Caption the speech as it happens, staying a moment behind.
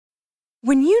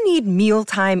When you need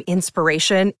mealtime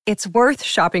inspiration, it's worth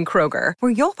shopping Kroger,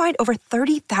 where you'll find over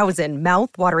 30,000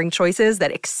 mouth-watering choices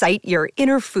that excite your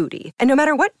inner foodie. And no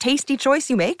matter what tasty choice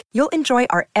you make, you'll enjoy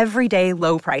our everyday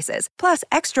low prices, plus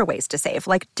extra ways to save,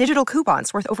 like digital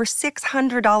coupons worth over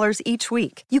 $600 each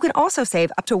week. You can also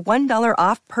save up to $1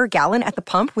 off per gallon at the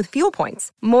pump with fuel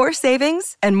points. More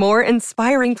savings and more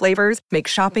inspiring flavors make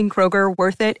shopping Kroger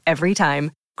worth it every time.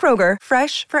 Kroger,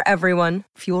 fresh for everyone.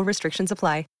 Fuel restrictions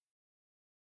apply.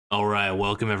 All right,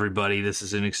 welcome everybody. This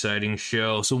is an exciting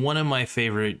show. So one of my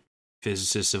favorite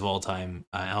physicists of all time,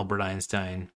 Albert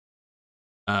Einstein,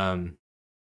 mainly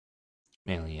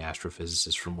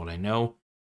astrophysicist from what I know.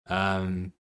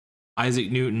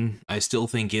 Isaac Newton, I still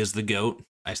think is the GOAT.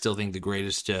 I still think the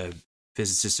greatest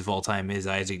physicist of all time is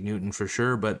Isaac Newton for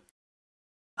sure, but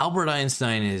Albert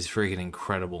Einstein is freaking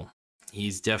incredible.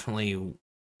 He's definitely,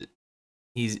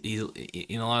 he's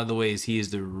in a lot of the ways, he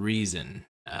is the reason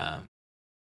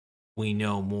we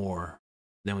know more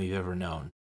than we've ever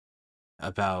known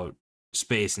about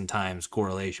space and time's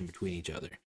correlation between each other.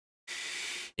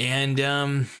 And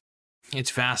it's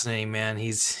fascinating, man.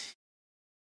 He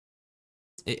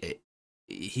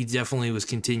definitely was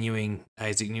continuing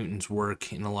Isaac Newton's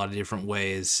work in a lot of different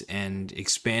ways and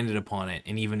expanded upon it,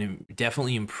 and even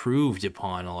definitely improved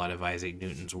upon a lot of Isaac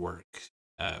Newton's work,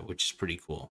 which is pretty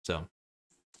cool. So,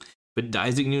 but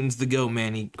Isaac Newton's the GOAT,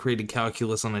 man. He created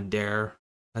calculus on a dare.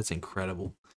 That's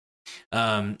incredible.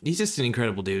 He's just an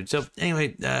incredible dude. So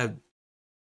anyway,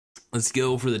 let's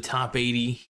go for the top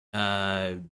 80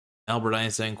 Albert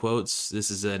Einstein quotes. This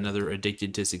is another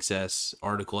Addicted to Success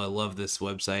article. I love this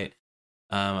website.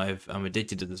 I'm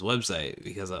addicted to this website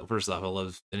because first off, I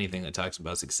love anything that talks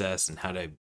about success and how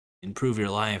to improve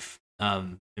your life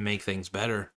and make things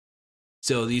better.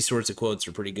 So these sorts of quotes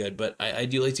are pretty good, but I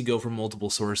do like to go for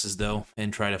multiple sources though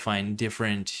and try to find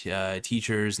different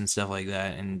teachers and stuff like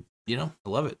that. And I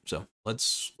love it. So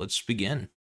let's begin.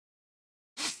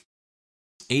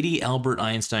 80 Albert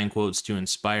Einstein quotes to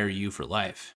inspire you for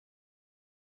life.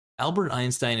 Albert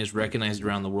Einstein is recognized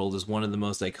around the world as one of the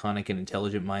most iconic and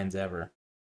intelligent minds ever.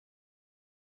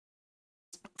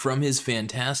 From his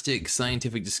fantastic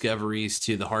scientific discoveries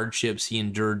to the hardships he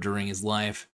endured during his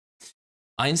life,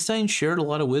 Einstein shared a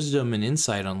lot of wisdom and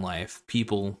insight on life,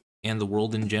 people, and the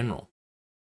world in general.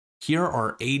 Here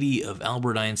are 80 of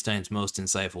Albert Einstein's most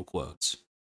insightful quotes.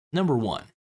 Number 1.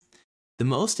 The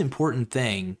most important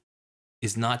thing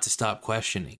is not to stop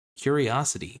questioning.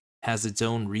 Curiosity has its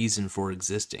own reason for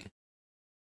existing.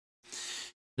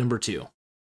 Number 2.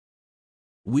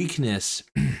 Weakness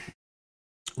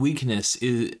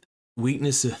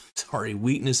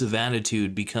of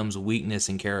attitude becomes weakness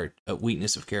of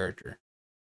character.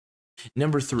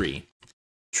 Number 3,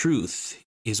 truth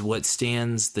is what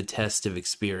stands the test of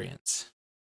experience.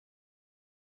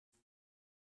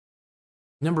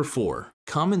 Number 4,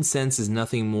 common sense is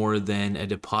nothing more than a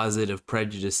deposit of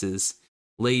prejudices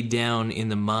laid down in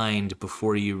the mind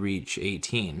before you reach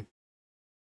 18.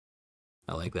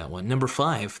 I like that one. Number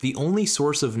 5, the only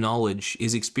source of knowledge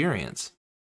is experience.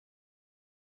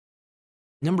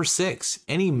 Number 6,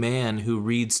 any man who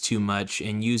reads too much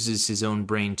and uses his own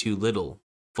brain too little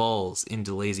falls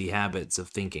into lazy habits of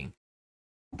thinking.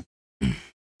 I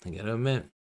gotta admit,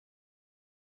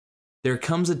 there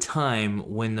comes a time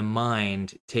when the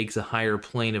mind takes a higher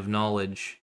plane of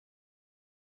knowledge.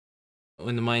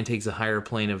 But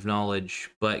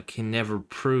can never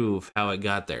prove how it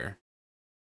got there.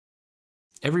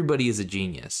 Everybody is a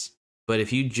genius, but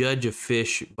if you judge a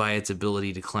fish by its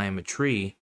ability to climb a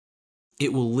tree,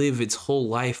 it will live its whole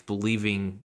life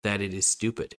believing that it is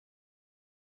stupid.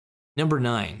 Number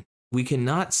 9, we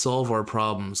cannot solve our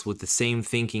problems with the same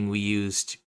thinking we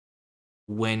used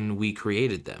when we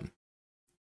created them.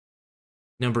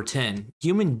 Number 10,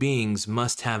 human beings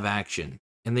must have action,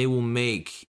 and they will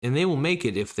make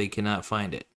it if they cannot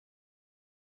find it.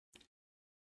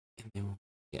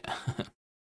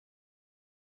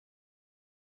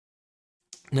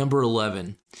 Number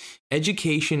 11,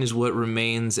 education is what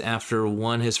remains after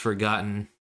one has forgotten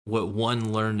what one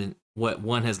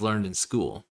has learned in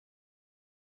school.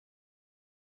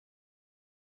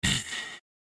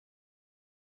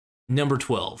 Number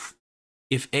 12,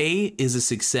 if A is a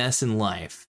success in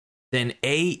life, then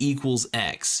A equals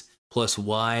X plus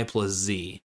Y plus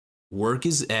Z. Work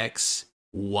is X,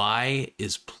 Y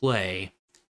is play,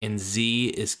 and Z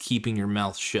is keeping your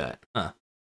mouth shut.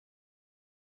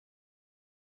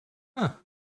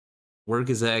 Work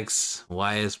is X,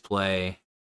 Y is play,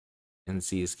 and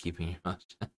Z is keeping your mouth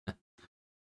shut.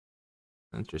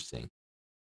 Interesting.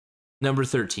 Number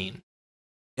 13.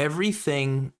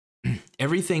 Everything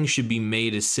should be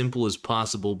made as simple as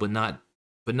possible, but not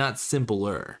but not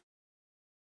simpler.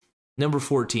 Number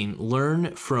 14,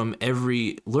 learn from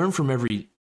every, wow,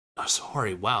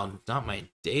 not my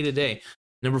day to day.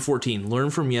 Number 14, learn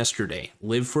from yesterday,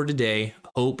 live for today,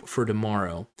 hope for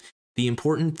tomorrow. The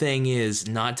important thing is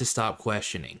not to stop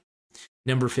questioning.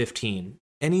 Number 15,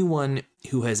 anyone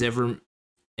who has never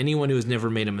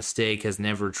made a mistake has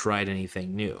never tried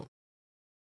anything new.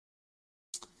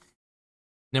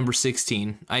 Number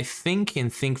 16, I think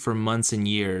and think for months and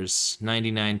years.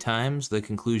 99 times, the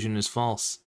conclusion is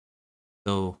false.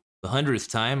 Though the 100th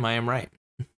time, I am right.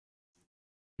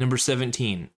 Number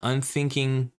 17,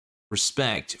 unthinking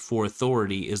respect for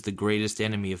authority is the greatest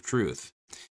enemy of truth.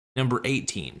 Number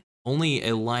 18, only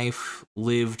a life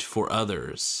lived for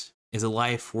others is a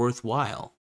life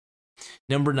worthwhile.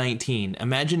 Number 19,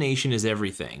 imagination is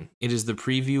everything. It is the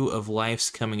preview of life's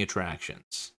coming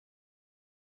attractions.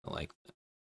 I like that.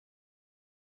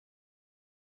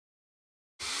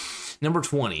 Number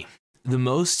 20, the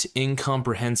most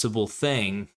incomprehensible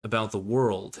thing about the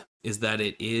world is that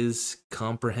it is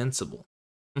comprehensible.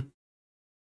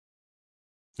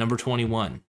 Number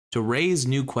 21, to raise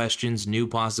new questions, new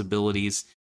possibilities,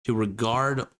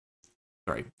 Number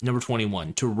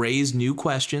 21, to raise new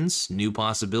questions, new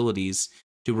possibilities,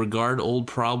 to regard old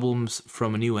problems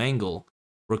from a new angle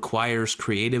requires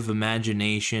creative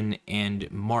imagination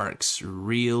and marks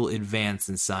real advance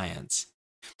in science.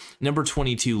 Number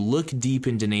 22, look deep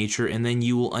into nature and then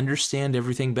you will understand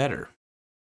everything better.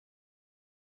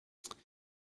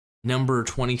 Number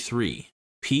 23,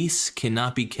 peace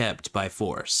cannot be kept by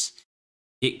force.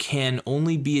 It can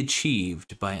only be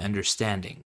achieved by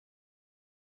understanding.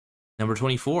 Number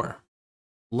 24,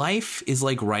 life is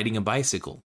like riding a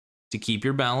bicycle. To keep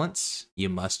your balance, you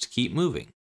must keep moving.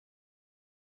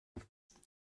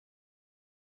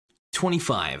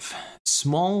 25,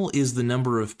 small is the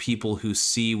number of people who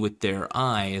see with their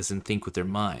eyes and think with their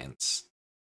minds.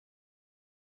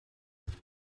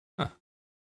 Huh.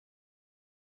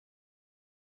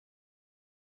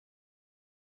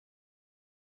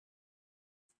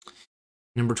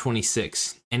 Number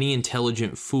 26, any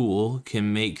intelligent fool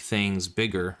can make things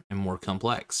bigger and more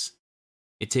complex.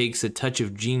 It takes a touch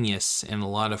of genius and a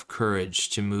lot of courage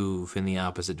to move in the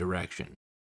opposite direction.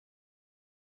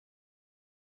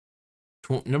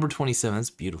 Number 27, that's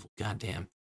beautiful, goddamn.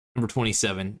 Number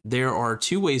 27, there are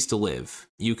two ways to live.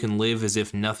 You can live as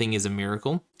if nothing is a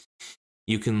miracle.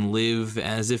 You can live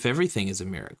as if everything is a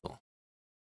miracle.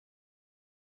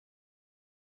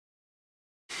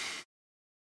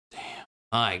 Damn.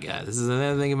 My God, this is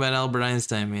another thing about Albert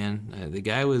Einstein, man. The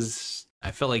guy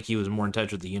I felt like he was more in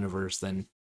touch with the universe than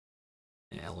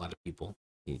a lot of people.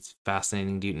 He's a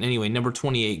fascinating dude. Anyway, number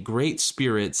 28, great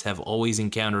spirits have always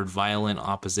encountered violent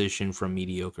opposition from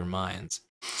mediocre minds.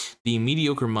 The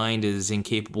mediocre mind is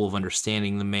incapable of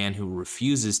understanding the man who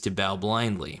refuses to bow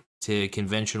blindly to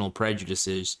conventional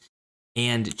prejudices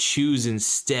and choose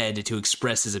instead to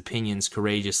express his opinions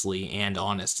courageously and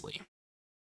honestly.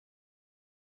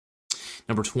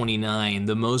 Number 29,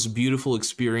 the most beautiful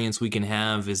experience we can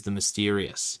have is the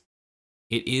mysterious.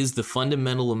 It is the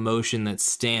fundamental emotion that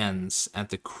stands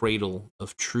at the cradle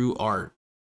of true art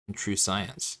and true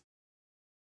science.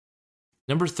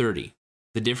 Number 30,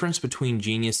 the difference between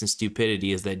genius and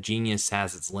stupidity is that genius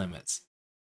has its limits.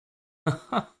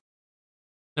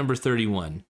 Number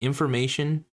 31,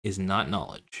 information is not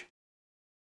knowledge.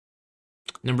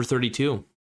 Number 32,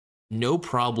 no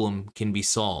problem can be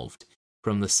solved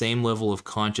from the same level of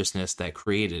consciousness that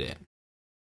created it.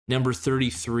 Number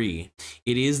 33,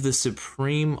 it is the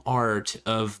supreme art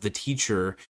of the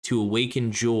teacher to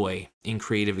awaken joy in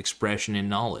creative expression and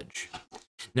knowledge.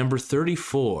 Number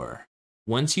 34,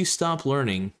 once you stop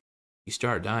learning, you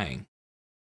start dying.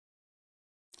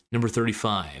 Number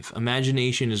 35,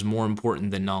 imagination is more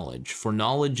important than knowledge, for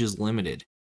knowledge is limited,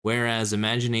 whereas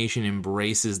imagination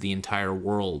embraces the entire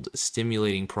world,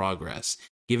 stimulating progress,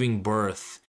 giving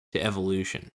birth to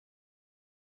evolution.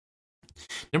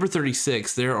 Number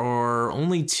 36, there are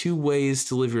only two ways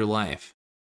to live your life.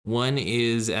 One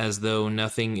is as though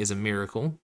nothing is a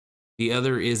miracle. The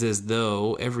other is as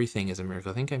though everything is a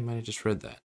miracle. I think I might have just read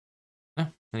that.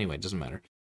 Anyway, it doesn't matter.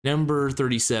 Number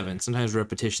 37, sometimes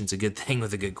repetition's a good thing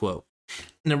with a good quote.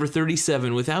 Number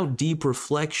 37, without deep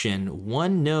reflection,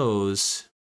 one knows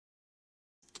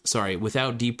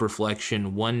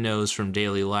from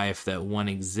daily life that one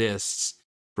exists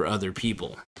for other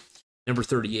people. Number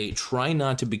 38, try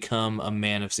not to become a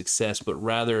man of success, but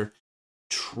rather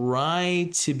try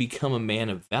to become a man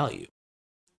of value.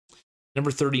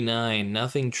 Number 39,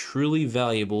 nothing truly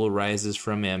valuable arises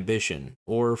from ambition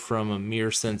or from a mere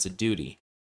sense of duty.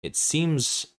 It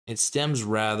stems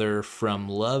rather from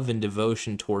love and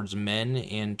devotion towards men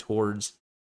and towards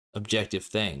objective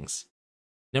things.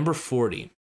 Number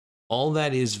 40. All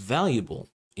that is valuable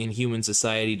in human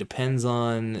society depends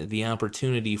on the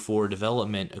opportunity for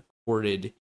development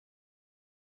accorded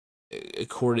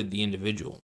the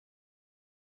individual.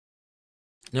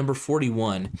 Number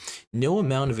 41. No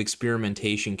amount of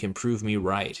experimentation can prove me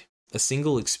right. A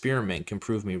single experiment can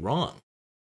prove me wrong.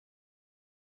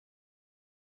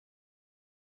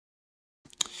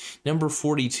 Number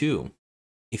 42.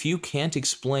 If you can't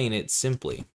explain it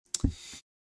simply,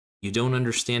 you don't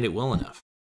understand it well enough.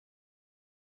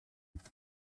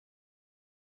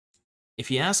 If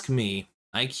you ask me,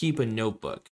 I keep a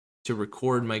notebook to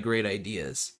record my great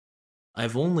ideas.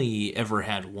 I've only ever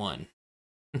had one.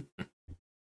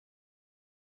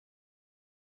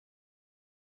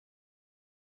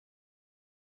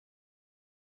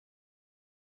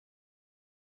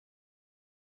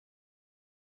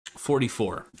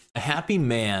 "44. A happy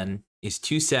man is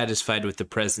too satisfied with the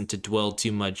present to dwell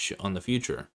too much on the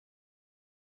future."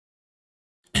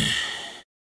 Let's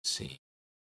see.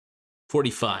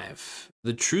 45.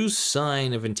 The true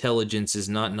sign of intelligence is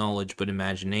not knowledge but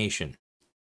imagination.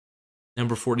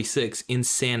 Number 46.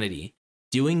 Insanity.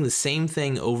 Doing the same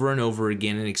thing over and over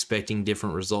again and expecting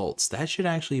different results. That should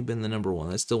actually have been the number one.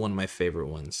 That's still one of my favorite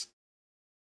ones.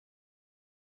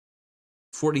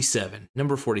 47.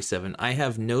 Number 47. I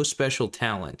have no special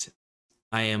talent.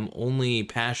 I am only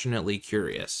passionately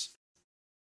curious.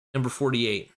 Number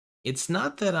 48. It's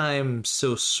not that I'm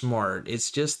so smart.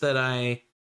 It's just that I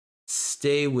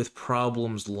stay with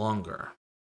problems longer.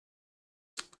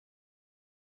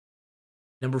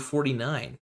 Number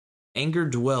 49. Anger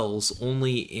dwells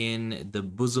only in the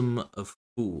bosom of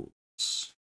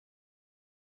fools.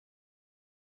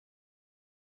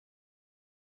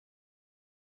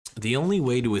 The only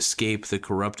way to escape the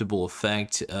corruptible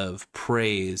effect of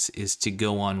praise is to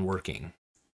go on working.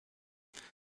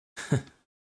 I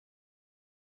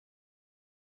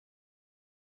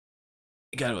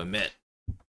gotta admit,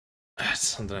 that's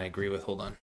something I agree with. Hold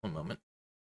on one moment.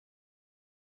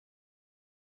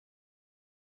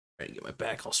 Try to get my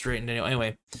back all straightened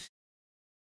anyway.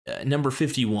 Number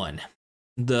 51.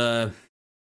 The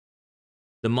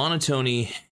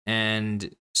monotony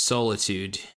and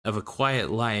solitude of a quiet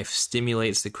life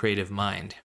stimulates the creative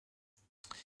mind.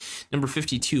 Number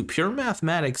 52. Pure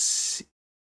mathematics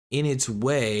is in its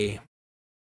way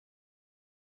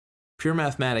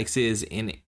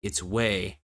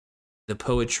the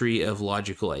poetry of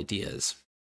logical ideas.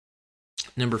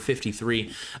 Number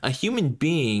 53. A human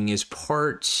being is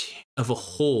part of a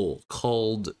whole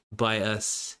called by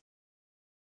us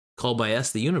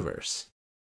the universe.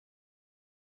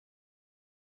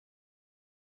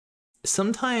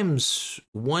 Sometimes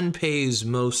one pays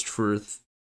most for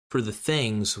the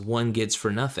things one gets for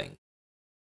nothing.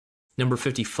 Number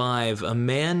 55. A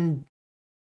man...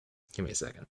 Give me a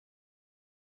second.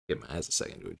 Give my eyes a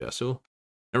second to adjust. So,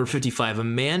 number 55. A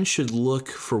man should look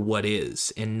for what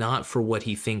is and not for what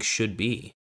he thinks should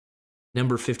be.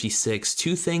 Number 56.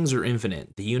 Two things are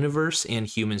infinite: the universe and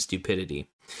human stupidity.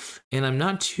 And I'm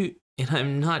not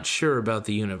sure about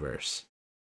the universe.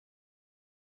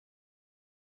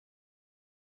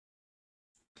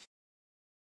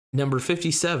 Number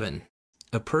 57.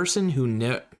 A person who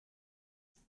never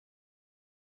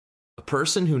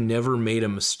made a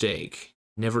mistake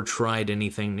never tried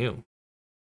anything new.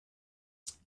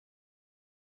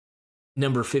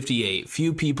 Number 58.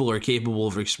 Few people are capable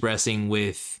of expressing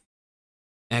with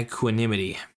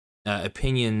equanimity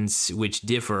opinions which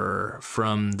differ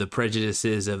from the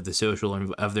prejudices of their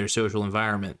social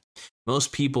environment.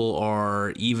 Most people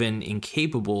are even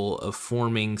incapable of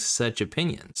forming such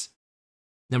opinions.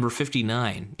 Number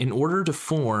 59. In order to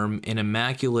form an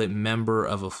immaculate member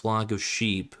of a flock of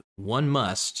sheep, one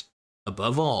must,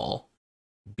 above all,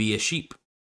 be a sheep.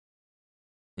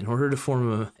 In order to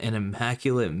form an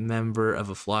immaculate member of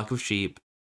a flock of sheep,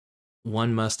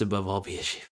 one must, above all, be a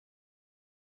sheep.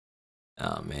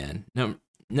 Oh, man.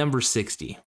 Number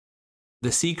 60.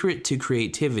 The secret to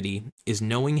creativity is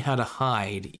knowing how to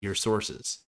hide your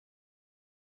sources.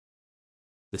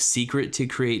 The secret to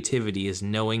creativity is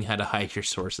knowing how to hide your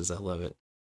sources. I love it.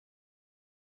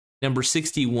 Number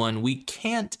 61. We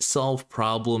can't solve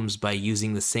problems by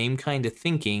using the same kind of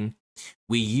thinking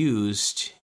we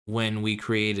used when we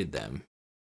created them.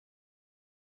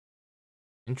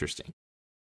 Interesting.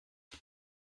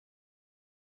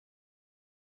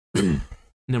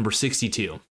 Number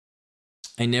 62.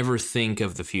 I never think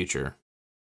of the future.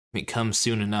 It comes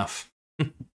soon enough.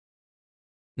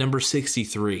 Number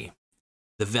 63.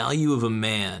 The value of a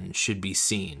man should be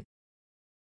seen.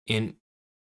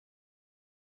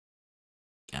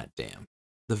 God damn.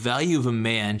 The value of a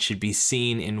man should be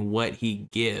seen in what he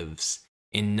gives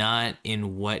and not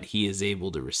in what he is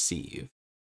able to receive.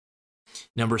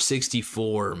 Number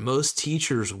 64, most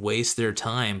teachers waste their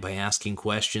time by asking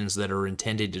questions that are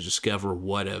intended to discover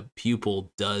what a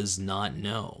pupil does not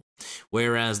know,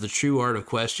 whereas the true art of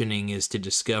questioning is to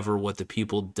discover what the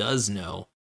pupil does know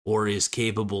or is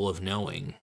capable of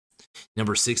knowing.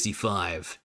 Number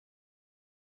 65,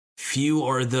 few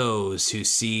are those who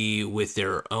see with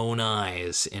their own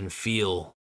eyes and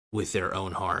feel with their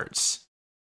own hearts.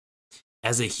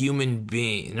 As a human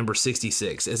being, number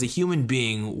 66, as a human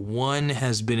being, one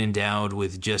has been endowed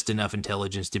with just enough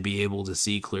intelligence to be able to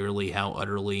see clearly how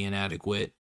utterly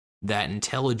inadequate that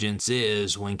intelligence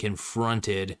is when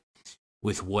confronted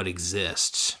with what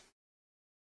exists.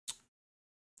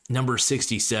 Number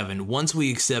 67, once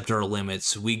we accept our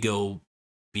limits, we go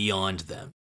beyond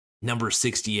them. Number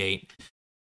 68,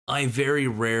 I very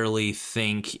rarely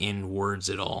think in words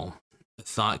at all. A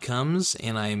thought comes,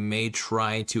 and I may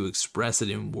try to express it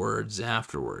in words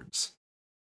afterwards.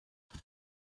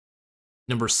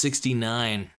 Number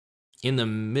 69, in the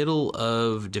middle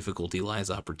of difficulty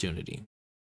lies opportunity.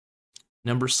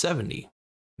 Number 70,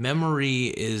 memory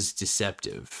is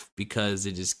deceptive because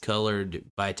it is colored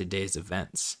by today's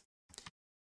events.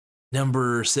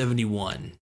 Number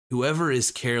 71, whoever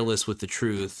is careless with the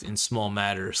truth in small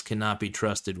matters cannot be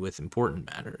trusted with important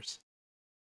matters.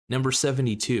 Number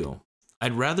 72,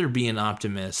 I'd rather be an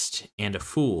optimist and a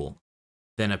fool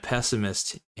than a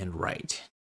pessimist and right.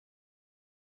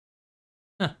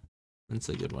 That's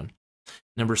a good one.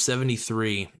 Number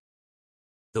 73,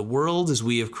 the world as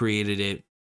we have created it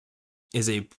is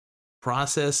a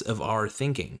process of our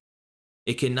thinking.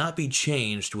 It cannot be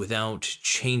changed without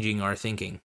changing our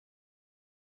thinking.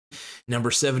 Number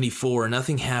 74,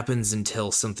 nothing happens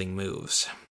until something moves.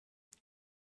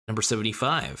 Number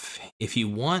 75, if you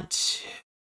want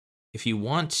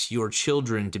your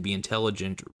children to be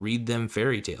intelligent, read them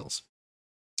fairy tales.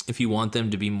 If you want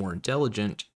them to be more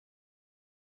intelligent,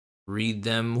 read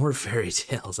them more fairy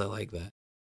tales. I like that.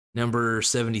 Number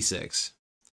 76.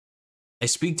 I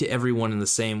speak to everyone in the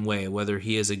same way, whether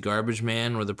he is a garbage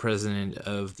man or the president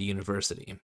of the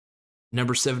university.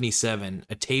 Number 77.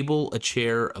 A table, a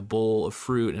chair, a bowl of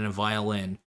fruit, and a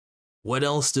violin. What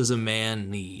else does a man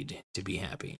need to be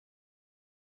happy?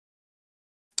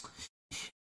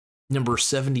 Number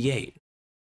 78.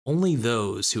 Only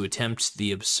those who attempt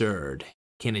the absurd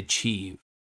can achieve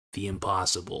the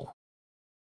impossible.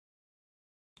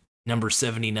 Number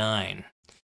 79.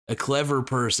 A clever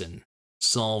person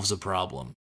solves a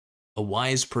problem. A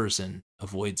wise person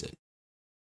avoids it.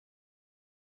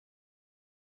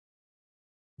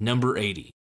 Number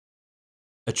 80.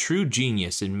 A true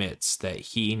genius admits that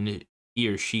he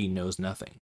or she knows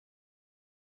nothing.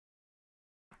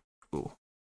 Ooh.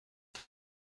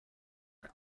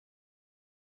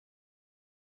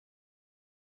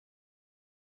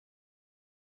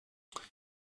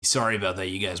 Sorry about that,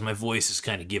 you guys. My voice is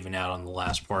kind of giving out on the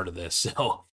last part of this,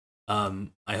 so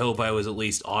I hope I was at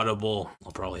least audible.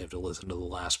 I'll probably have to listen to the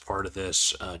last part of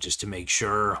this just to make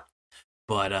sure.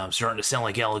 But I'm starting to sound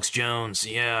like Alex Jones.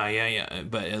 Yeah.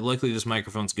 But luckily this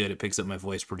microphone's good. It picks up my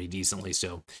voice pretty decently,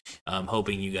 so I'm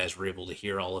hoping you guys were able to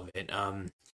hear all of it.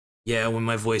 Yeah, when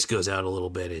my voice goes out a little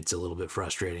bit, it's a little bit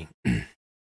frustrating.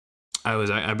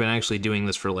 I've been actually doing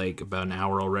this for like about an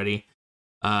hour already.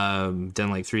 Done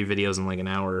like 3 videos in like an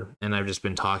hour, and I've just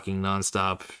been talking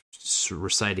nonstop, just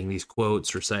reciting these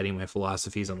quotes, reciting my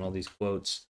philosophies on all these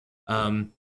quotes. That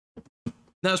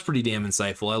was pretty damn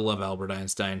insightful. I love Albert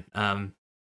Einstein. And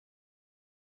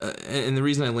the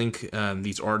reason I link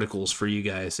these articles for you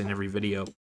guys in every video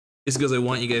is because I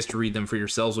want you guys to read them for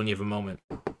yourselves when you have a moment.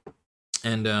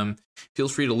 And feel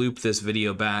free to loop this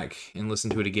video back and listen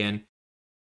to it again.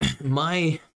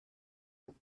 My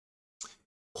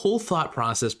whole thought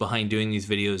process behind doing these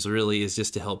videos really is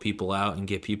just to help people out and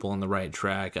get people on the right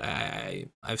track.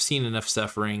 I've seen enough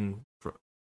suffering,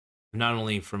 not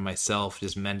only from myself,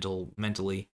 just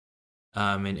mentally,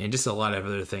 and just a lot of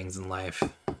other things in life.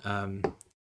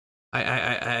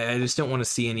 I just don't want to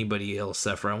see anybody else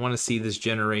suffer. I want to see this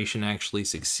generation actually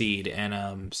succeed,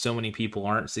 and so many people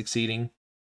aren't succeeding.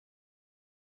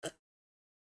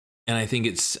 And I think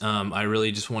it's, I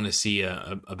really just want to see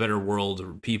a better world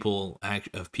of people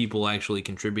actually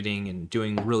contributing and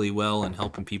doing really well and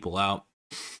helping people out.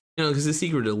 You know, because the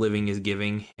secret of living is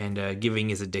giving, and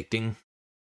giving is addicting.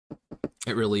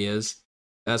 It really is.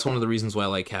 That's one of the reasons why I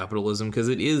like capitalism, because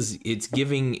it's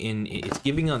giving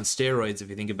on steroids if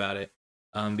you think about it.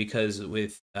 Because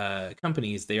with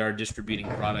companies, they are distributing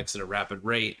products at a rapid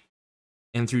rate,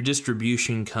 And through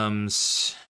distribution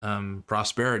comes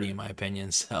prosperity, in my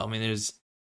opinion. So I mean,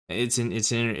 it's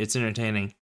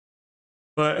entertaining,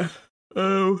 but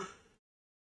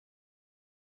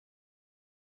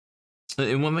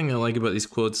and one thing I like about these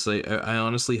quotes, I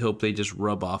honestly hope they just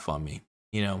rub off on me.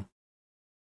 You know,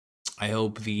 I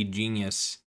hope the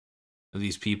genius of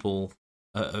these people,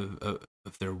 of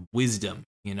their wisdom,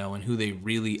 you know, and who they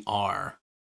really are,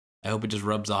 I hope it just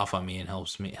rubs off on me and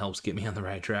helps get me on the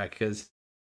right track. Because,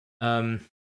 I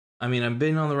mean, I've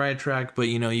been on the right track, but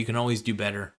you know, you can always do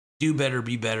better,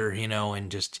 be better, you know,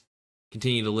 and just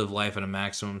continue to live life at a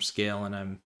maximum scale. And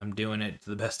I'm doing it to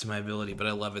the best of my ability. But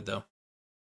I love it though.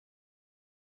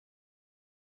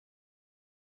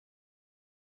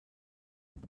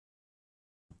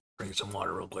 Drink some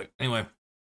water real quick. Anyway,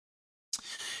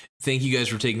 thank you guys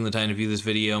for taking the time to view this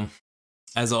video.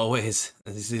 As always,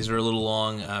 these are a little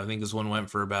long. I think this one went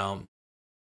for about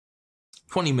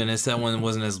 20 minutes. That one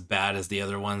wasn't as bad as the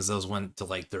other ones. Those went to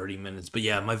like 30 minutes. But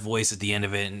yeah, my voice at the end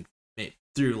of it, and it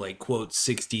through like quote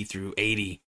 60 through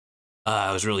 80,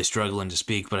 I was really struggling to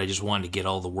speak, but I just wanted to get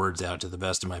all the words out to the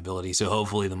best of my ability. So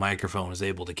hopefully the microphone was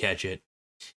able to catch it.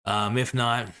 If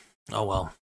not, oh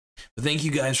well. But thank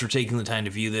you guys for taking the time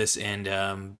to view this,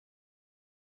 and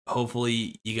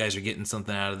hopefully you guys are getting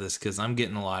something out of this, because I'm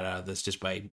getting a lot out of this just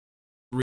by